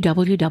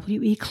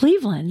WWWE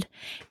Cleveland.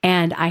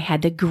 And I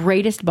had the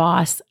greatest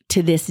boss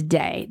to this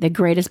day, the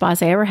greatest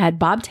boss I ever had,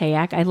 Bob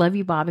Tayak. I love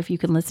you, Bob, if you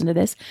can listen to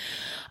this.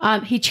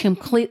 He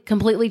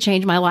completely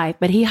changed my life,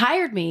 but he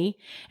hired me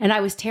and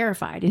I was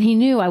terrified. And he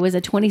knew I was a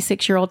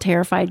 26-year-old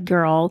terrified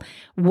girl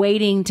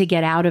waiting to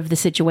get out of the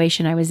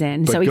situation I was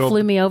in. But So he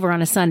flew me over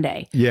on a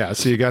Sunday. Yeah,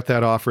 so you got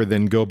that offer.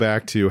 Then go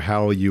back to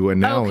how you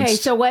announced. Okay,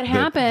 so what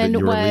happened that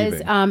you were was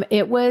leaving.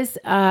 it was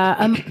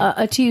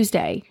a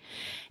Tuesday.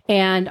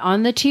 And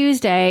on the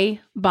Tuesday,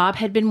 Bob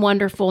had been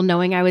wonderful,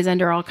 knowing I was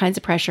under all kinds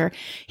of pressure.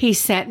 He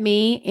sent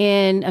me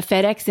in a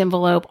FedEx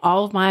envelope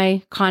all of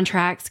my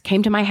contracts,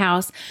 came to my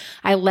house.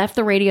 I left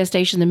the radio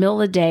station in the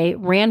middle of the day,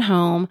 ran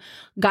home,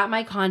 got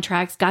my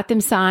contracts, got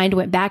them signed,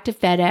 went back to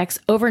FedEx,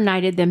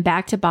 overnighted them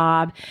back to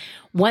Bob.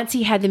 Once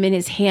he had them in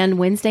his hand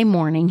Wednesday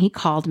morning, he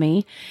called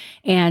me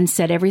and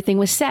said everything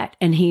was set.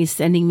 And he's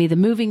sending me the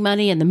moving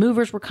money, and the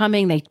movers were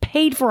coming. They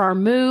paid for our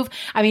move.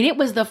 I mean, it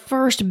was the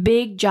first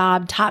big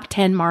job, top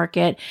 10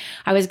 market.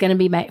 I was going to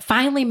be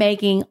finally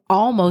making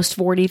almost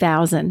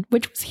 $40,000,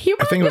 which was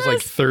humongous. I think it was like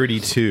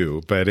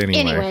 32, but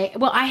anyway.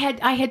 Well, I had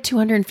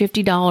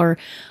 $250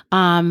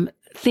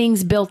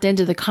 things built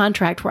into the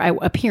contract where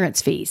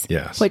appearance fees.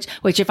 Yes.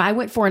 Which if I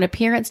went for an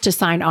appearance to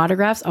sign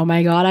autographs, oh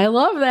my God, I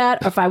love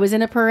that. If I was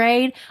in a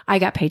parade, I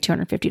got paid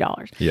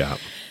 $250. Yeah.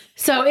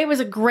 So it was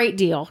a great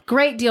deal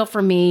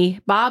for me.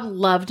 Bob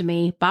loved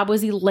me. Bob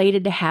was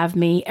elated to have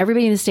me.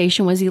 Everybody in the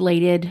station was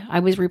elated.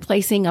 I was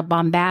replacing a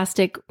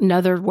bombastic,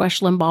 another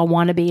Rush Limbaugh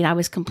wannabe, and I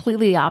was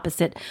completely the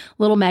opposite,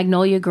 little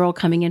Magnolia girl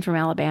coming in from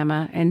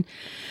Alabama.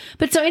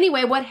 But so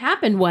anyway, what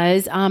happened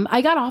was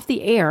I got off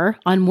the air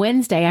on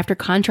Wednesday after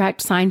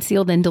contract signed,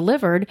 sealed, and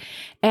delivered,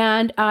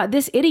 and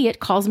this idiot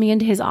calls me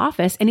into his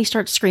office, and he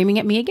starts screaming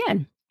at me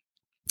again.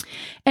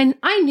 And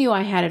I knew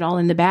I had it all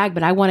in the bag,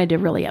 but I wanted to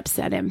really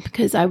upset him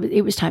because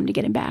it was time to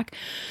get him back.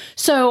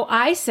 So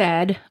I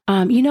said,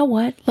 you know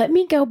what? Let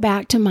me go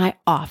back to my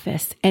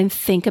office and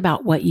think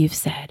about what you've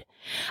said.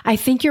 I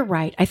think you're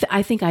right.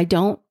 I think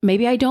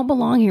maybe I don't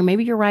belong here.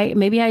 Maybe you're right.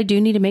 Maybe I do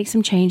need to make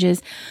some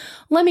changes.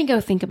 Let me go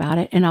think about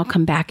it and I'll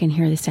come back in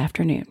here this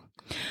afternoon.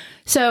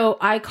 So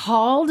I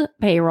called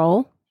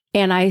payroll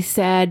and I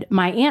said,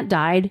 my aunt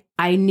died.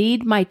 I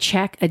need my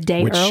check a day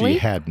early. Which she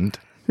hadn't.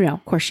 No,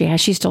 of course she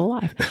has. She's still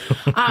alive.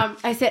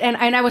 I said,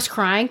 and I was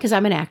crying because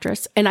I'm an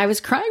actress, and I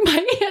was crying.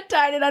 My aunt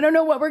died, and I don't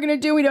know what we're going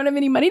to do. We don't have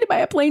any money to buy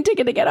a plane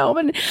ticket to get home,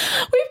 and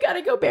we've got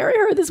to go bury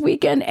her this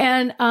weekend.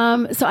 And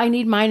so I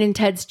need mine and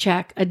Ted's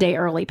check a day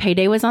early.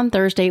 Payday was on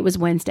Thursday. It was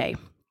Wednesday.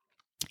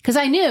 Because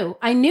I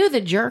knew the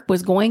jerk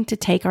was going to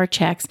take our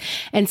checks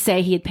and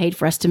say he had paid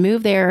for us to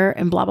move there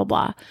and blah, blah,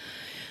 blah.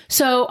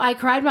 So I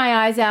cried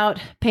my eyes out.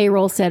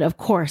 Payroll said, of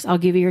course, I'll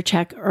give you your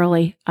check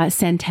early.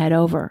 Send Ted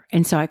over.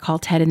 And so I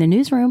called Ted in the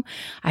newsroom.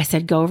 I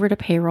said, go over to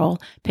payroll,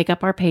 pick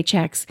up our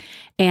paychecks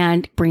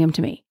and bring them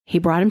to me. He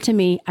brought them to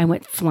me. I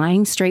went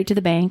flying straight to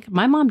the bank.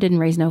 My mom didn't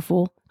raise no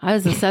fool. I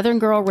was a Southern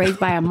girl raised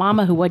by a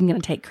mama who wasn't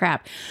going to take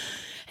crap.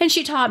 And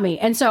she taught me.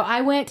 And so I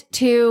went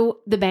to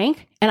the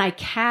bank and I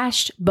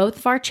cashed both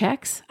of our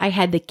checks. I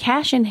had the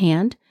cash in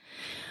hand.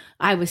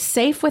 I was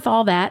safe with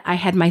all that. I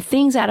had my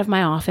things out of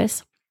my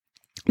office.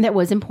 That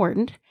was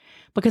important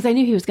because I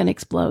knew he was going to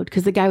explode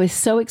because the guy was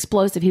so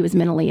explosive, he was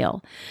mentally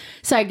ill.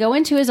 So I go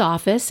into his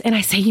office and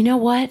I say, you know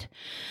what?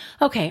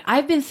 Okay,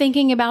 I've been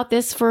thinking about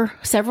this for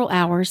several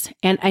hours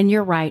and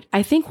you're right.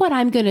 I think what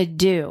I'm going to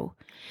do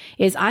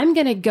is I'm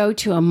going to go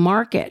to a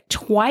market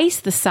twice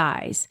the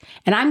size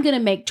and I'm going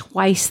to make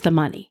twice the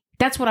money.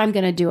 That's what I'm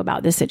going to do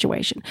about this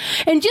situation.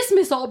 And just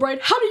Miss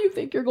Albright, how do you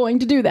think you're going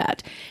to do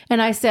that?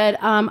 And I said,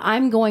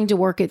 I'm going to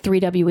work at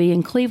 3WE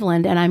in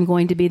Cleveland and I'm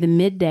going to be the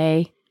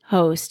midday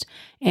host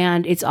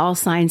and it's all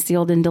signed,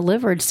 sealed, and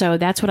delivered. So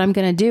that's what I'm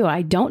going to do.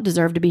 I don't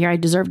deserve to be here. I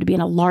deserve to be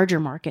in a larger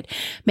market,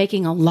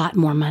 making a lot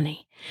more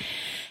money.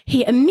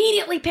 He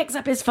immediately picks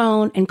up his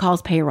phone and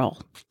calls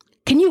payroll.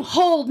 Can you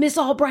hold Miss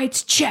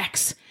Albright's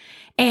checks?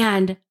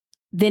 And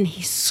then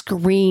he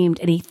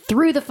screamed and he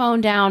threw the phone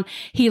down.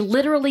 He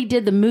literally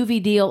did the movie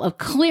deal of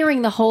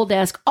clearing the whole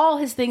desk. All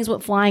his things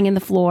went flying in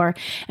the floor.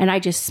 And I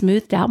just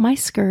smoothed out my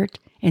skirt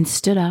and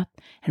stood up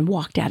and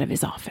walked out of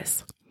his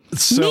office.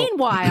 So,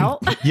 meanwhile,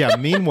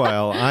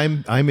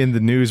 I'm in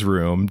the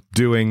newsroom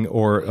doing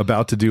or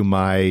about to do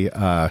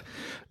my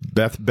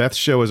Beth's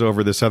show is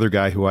over. This other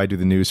guy who I do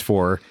the news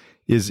for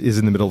is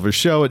in the middle of a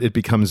show. It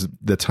becomes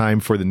the time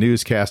for the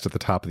newscast at the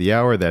top of the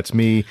hour. That's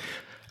me.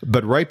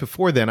 But right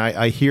before then,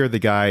 I hear the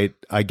guy.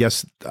 I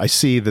guess I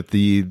see that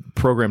the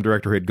program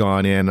director had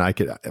gone in.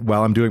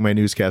 While I'm doing my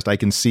newscast, I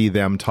can see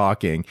them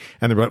talking,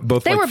 and they're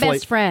both they were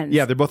best friends.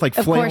 Yeah, they're both like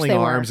flailing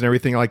arms and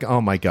everything. Like, oh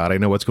my god, I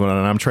know what's going on.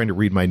 And I'm trying to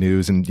read my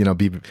news and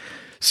be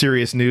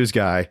serious news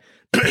guy.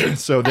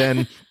 So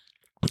then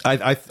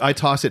I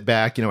toss it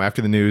back,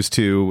 after the news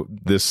to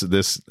this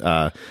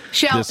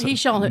he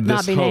shall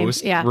not be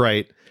host, named. Yeah,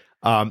 right.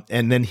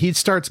 And then he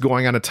starts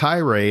going on a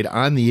tirade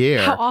on the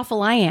air. How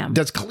awful I am.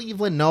 Does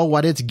Cleveland know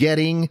what it's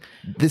getting?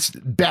 This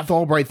Beth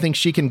Albright thinks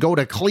she can go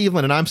to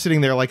Cleveland. And I'm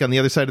sitting there like on the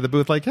other side of the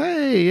booth, like,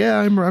 hey, yeah,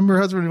 I'm her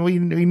husband. And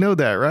we know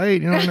that, right?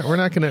 We're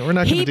not going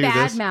to do this. He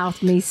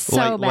badmouthed me so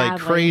badly. Like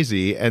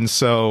crazy. And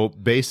so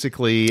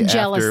basically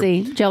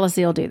jealousy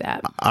will do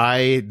that.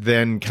 I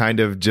then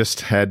kind of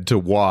just had to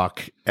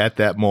walk at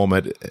that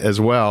moment as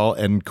well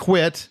and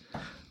quit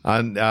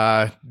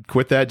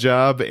that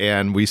job,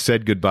 and we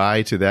said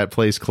goodbye to that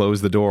place,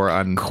 closed the door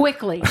on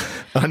quickly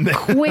on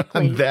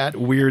that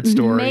weird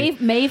story.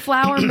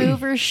 Mayflower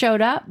movers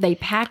showed up. They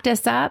packed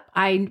us up.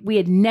 We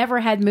had never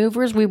had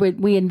movers.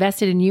 We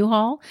invested in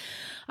U-Haul.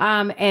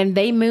 And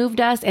they moved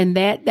us, and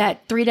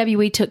that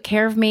 3WE took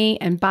care of me,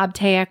 and Bob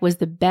Tayak was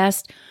the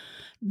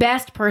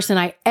best person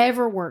I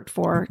ever worked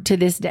for to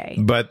this day.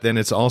 But then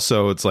it's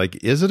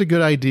like, is it a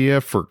good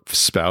idea for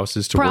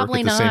spouses to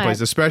Probably work at the same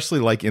place, especially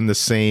like in the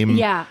same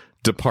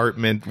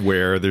department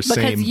where there's same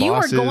bosses?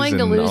 Because you were going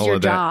to lose your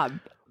job.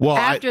 Well,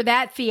 after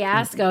that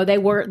fiasco, they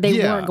weren't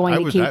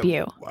going to keep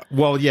you.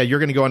 Well, yeah, you're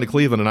going to go on to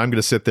Cleveland, and I'm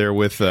going to sit there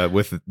with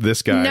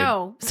this guy.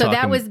 No, so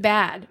that was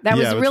bad. That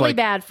was really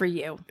bad for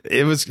you.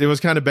 It was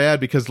kind of bad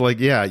because,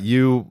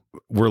 you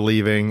were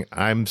leaving.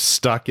 I'm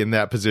stuck in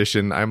that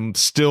position. I'm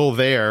still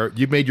there.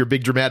 You made your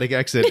big dramatic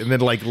exit, and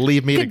then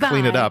leave me to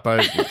clean it up.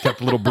 I kept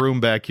a little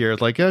broom back here.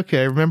 It's like,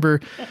 okay,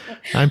 remember,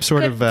 I'm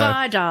sort of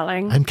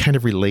darling. I'm kind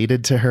of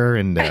related to her,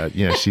 and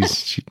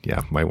she's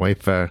my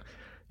wife.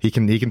 He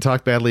can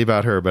talk badly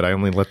about her, but I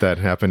only let that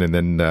happen, and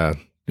then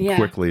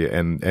quickly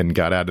and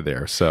got out of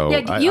there. So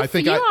I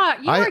think you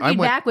argued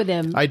back with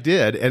him. I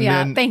did, and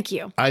then thank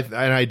you.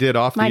 I did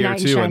off the air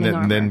too,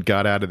 and then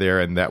got out of there,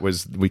 and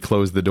we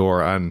closed the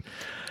door on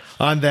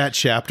that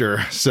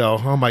chapter. So,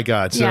 oh my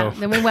God. So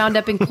then we wound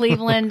up in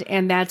Cleveland,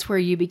 and that's where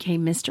you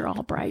became Mr.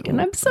 Albright.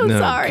 And I'm so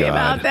sorry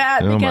about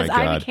that, because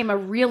I became a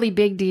really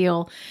big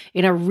deal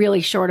in a really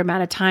short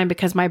amount of time,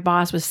 because my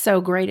boss was so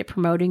great at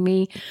promoting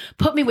me,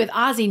 put me with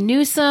Ozzie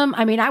Newsome.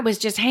 I mean, I was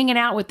just hanging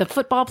out with the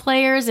football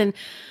players, and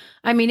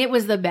I mean, it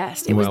was the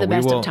best. It was the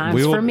best of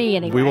times for me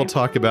anyway. We will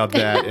talk about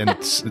that,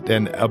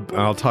 and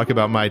I'll talk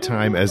about my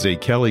time as a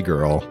Kelly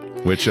girl,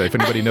 which if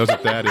anybody knows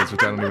what that is,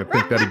 which I don't even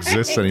think that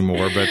exists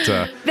anymore. But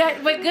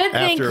good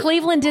thing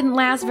Cleveland didn't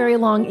last very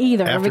long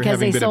either, because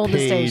they sold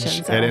the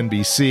station. At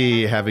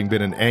NBC, having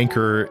been an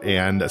anchor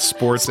and a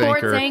sports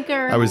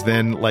anchor, I was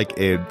then like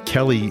a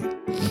Kelly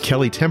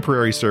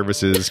Temporary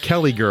Services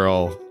Kelly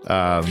girl,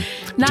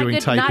 doing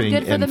typing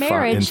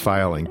and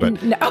filing.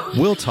 But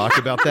we'll talk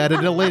about that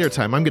at a later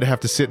time. I'm going to have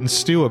to sit and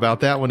stew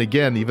about that one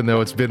again, even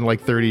though it's been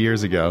like 30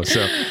 years ago.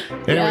 So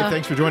anyway,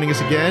 thanks for joining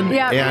us again.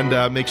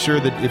 And make sure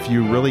that if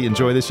you really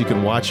enjoy this, you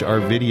can watch our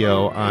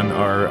video on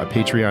our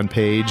Patreon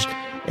page.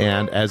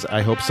 And as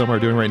I hope some are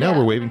doing right now,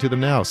 we're waving to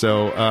them now.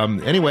 So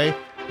anyway,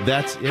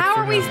 that's it. How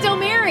are we still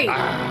married?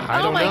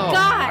 I don't know.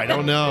 God.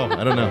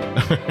 I don't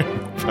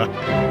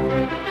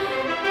know.